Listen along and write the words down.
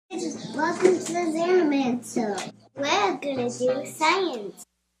Welcome to the Zander show. We're gonna do science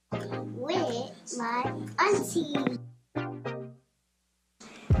with my auntie.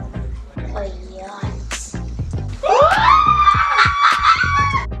 Oh yes.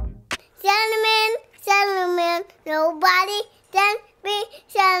 Gentlemen, nobody can be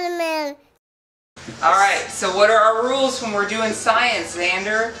gentlemen. All right, so what are our rules when we're doing science,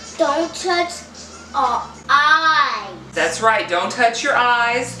 Zander? Don't touch our eyes. That's right, don't touch your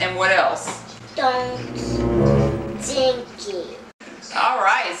eyes, and what else? Don't drink it. All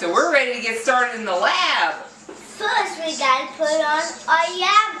right, so we're ready to get started in the lab. First, we gotta put on our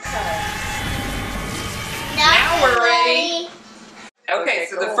lab coat. Now we're ready. Okay,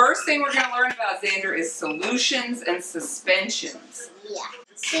 so the first thing we're going to learn about, Zander, is solutions and suspensions. Yeah.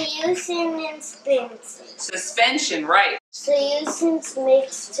 Solution and suspension. Suspension, right. Solutions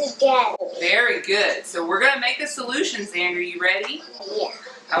mixed together. Very good. So we're going to make a solution, Zander. You ready? Yeah.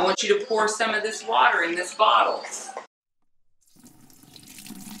 I want you to pour some of this water in this bottle.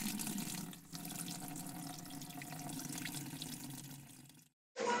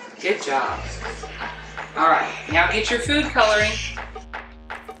 Good job. All right, now get your food coloring.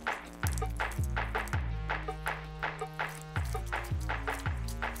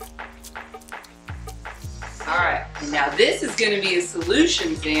 All right, and now this is going to be a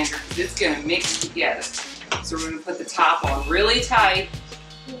solution, Zander, because it's going to mix together. So we're going to put the top on really tight.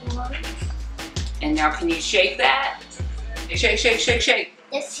 And now can you shake that? Shake, shake, shake, shake.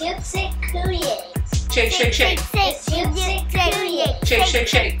 It's shake, Korean. Shake, shake, shake. It's shake, Korean. Shake, shake,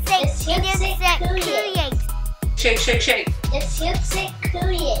 shake. It's shake, Korean. Shake, shake, shake. It's shake,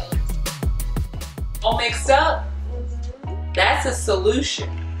 Korean. All mixed up? That's a solution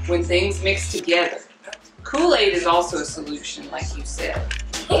when things mix together. Kool-Aid is also a solution, like you said.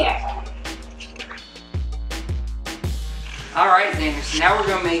 Yeah. All right, Zander, so now we're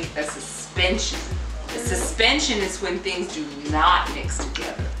going to make a suspension. A suspension is when things do not mix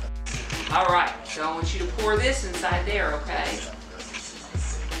together. All right, so I want you to pour this inside there, okay?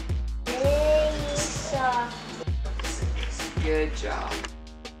 Very soft. Good job.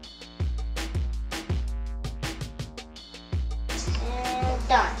 And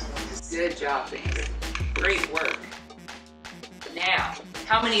done. Good job, Zander. Great work. Now,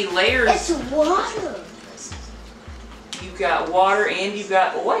 how many layers? It's water. You got water and you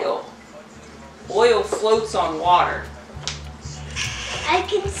got oil. Oil floats on water. I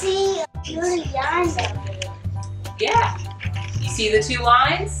can see little lines over here. Yeah. You see the two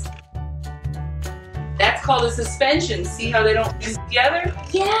lines? That's called a suspension. See how they don't mix together?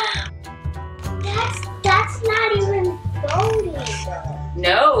 Yeah. That's not even floating though.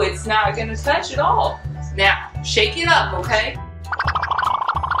 No, it's not going to touch at all. Now, shake it up, okay?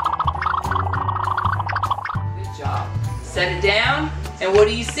 Good job. Set it down, and what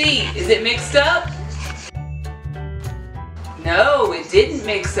do you see? Is it mixed up? No, it didn't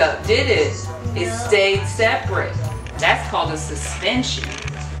mix up, did it? It stayed separate. That's called a suspension.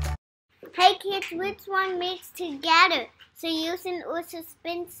 Hey kids, which one mixed together? Solution or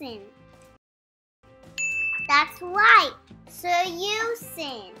suspension? That's right,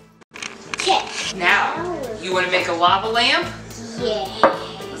 solution. Okay. Now, you want to make a lava lamp? Yeah.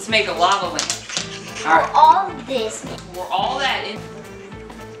 Let's make a lava lamp. All right. All this. Pour all that in.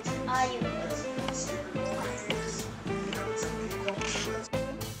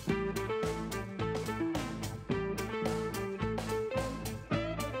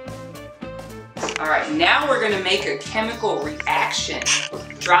 All right, now we're going to make a chemical reaction.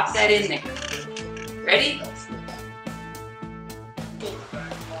 Drop that in there. Ready?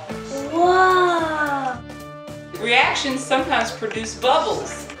 Whoa! Reactions sometimes produce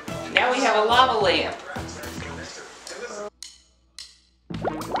bubbles. Now we have a lava lamp.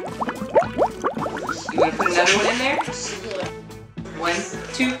 You want to put another one in there? Yeah. 1,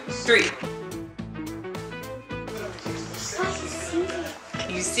 2, 3.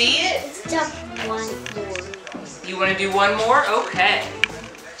 You see it? It's just one more. You want to do one more? Okay.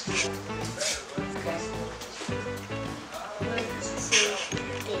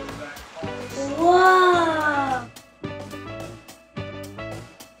 Whoa!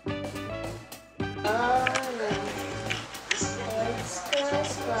 Oh no.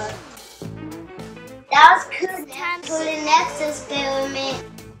 That was good. Time for the next experiment.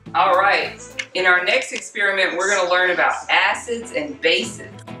 All right. In our next experiment, we're going to learn about acids and bases.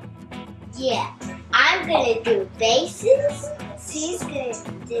 Yeah. I'm gonna do bases. She's gonna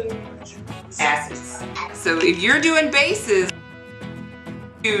do Acids. So if you're doing bases,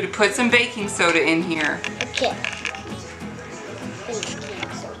 to put some baking soda in here. okay.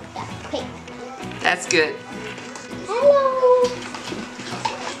 That's good. Hello.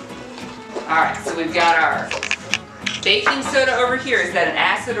 Alright, so we've got our baking soda over here. Is that an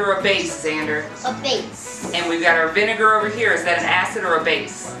acid or a base, Zander? A base. And we've got our vinegar over here. Is that an acid or a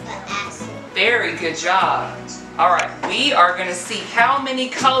base? An acid. Very good job. Alright, we are going to see how many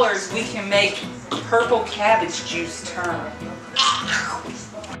colors we can make purple cabbage juice turn.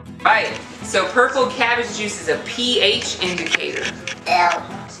 Right, so purple cabbage juice is a pH indicator.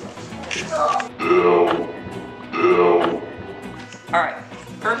 Alright,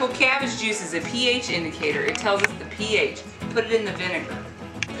 purple cabbage juice is a pH indicator. It tells us the pH. Put it in the vinegar.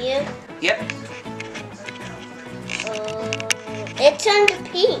 You? Yep. It turned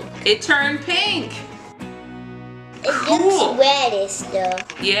pink. It turned pink. It Cool. looks reddish though.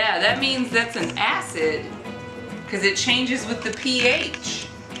 Yeah, that means that's an acid because it changes with the pH.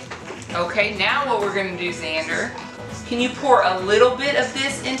 Okay, now what we're going to do, Zander, can you pour a little bit of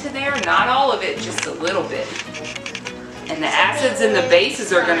this into there? Not all of it, just a little bit. And the acids and the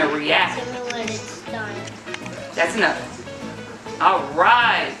bases are going to react. Tell me when it's done. That's enough. All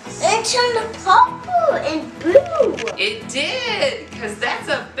right. It turned purple and blue. It did, because that's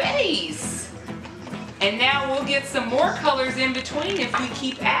a base. And now we'll get some more colors in between if we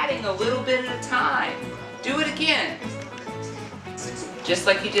keep adding a little bit at a time. Do it again. Just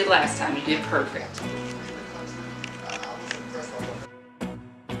like you did last time. You did perfect.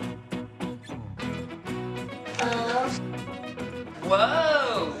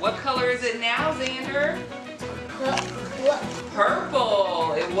 Whoa! What color is it now, Zander?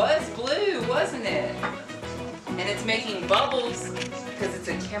 Purple. It was blue, wasn't it? And it's making bubbles because it's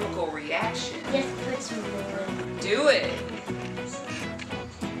a chemical reaction. Just put some more. Do it.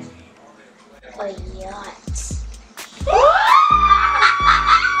 A yacht.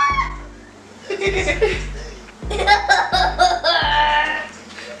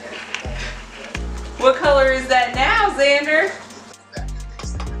 What color is that now, Zander?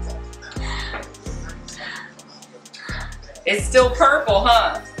 It's still purple,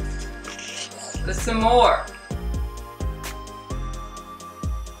 huh? Put some more.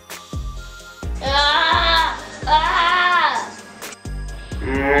 Ah! Ah!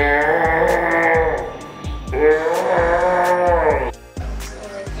 Good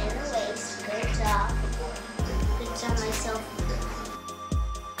job. Good job myself.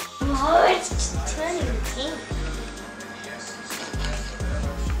 Oh, it's turning pink.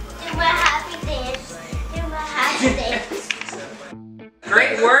 Do my happy dance. Do my happy dance.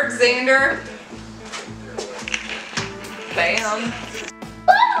 Great work, Zander. Bam.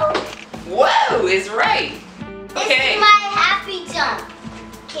 Woo! Whoa is right. This Okay. is my happy jump,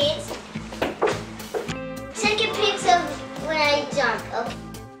 kids. Take a picture of when I jump, okay?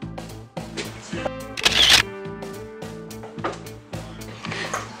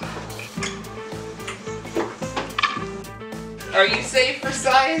 Are you safe for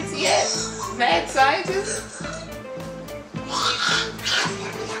science yet, mad scientist?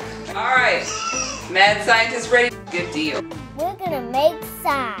 All right, mad scientist ready? Good deal. We're gonna make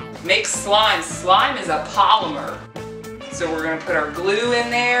slime. Make slime. Slime is a polymer. So we're gonna put our glue in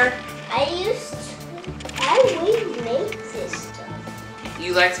there. I really make this stuff.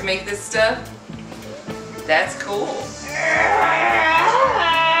 You like to make this stuff? That's cool.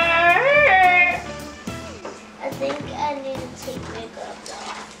 I think I need to take makeup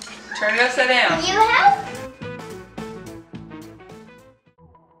off. Turn it upside down. You have?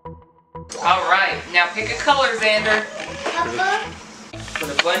 All right, now pick a color, Zander. Papa? Put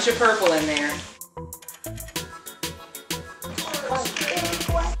a bunch of purple in there.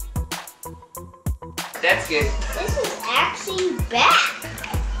 That's good. This is actually back.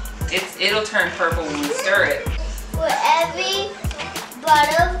 It'll turn purple when we stir it. For every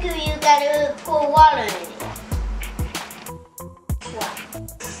bottle of glue, you gotta pour water in it. Wow.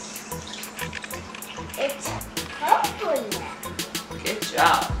 It's purple now. Good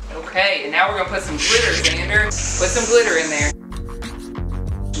job. Okay, and now we're gonna put some glitter, Zander. Put some glitter in there.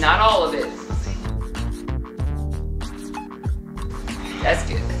 Not all of it. That's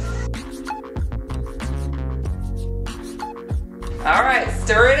good. All right,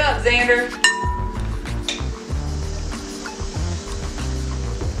 stir it up, Zander.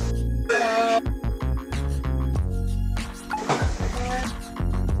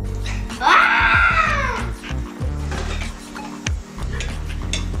 Ah!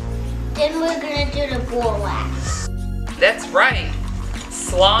 Then we're gonna do the borax. That's right.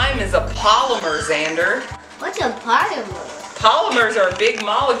 Slime is a polymer, Zander. What's a polymer? Polymers are big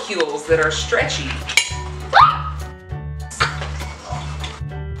molecules that are stretchy.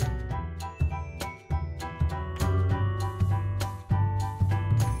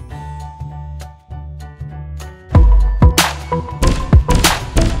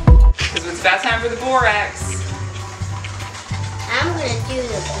 Because what's It's about time for the borax. I'm gonna do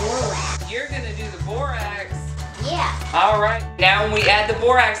the borax. You're gonna do the borax. Yeah. All right. Now when we add the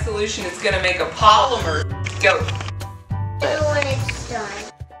borax solution, it's gonna make a polymer. Go. When it's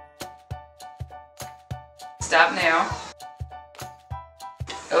done. Stop now.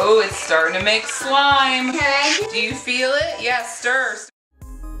 Oh, it's starting to make slime. Can I Do you feel it? Yeah, stir.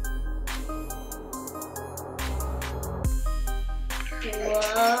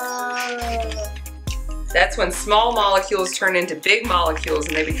 Whoa. That's when small molecules turn into big molecules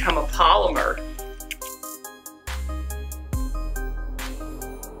and they become a polymer.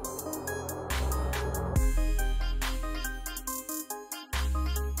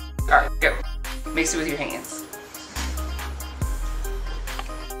 All right, go. Mix it with your hands.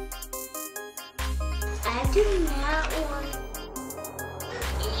 I do not want.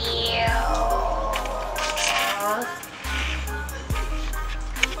 Ew. Ah.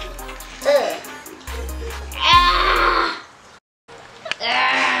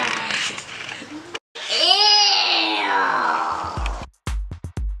 Ah. Ew.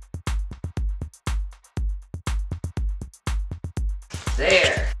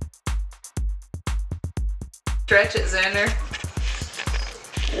 There. Stretch it, Zander.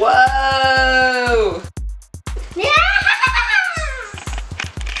 Whoa!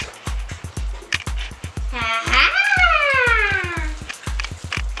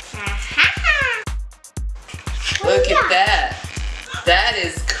 Look at that. That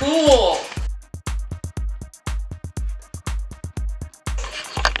is cool.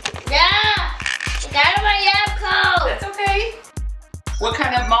 Got my lab coat. That's okay. What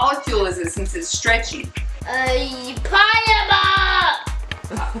kind of molecule is it since it's stretchy? Polymer.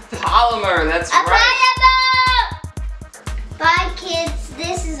 Polymer, that's right. Polymer. Bye kids,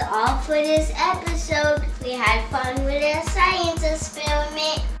 this is all for this episode. We had fun with our science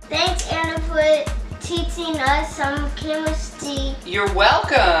experiment. Thanks Anna for teaching us some chemistry. You're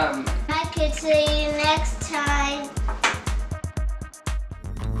welcome. I could see you next time.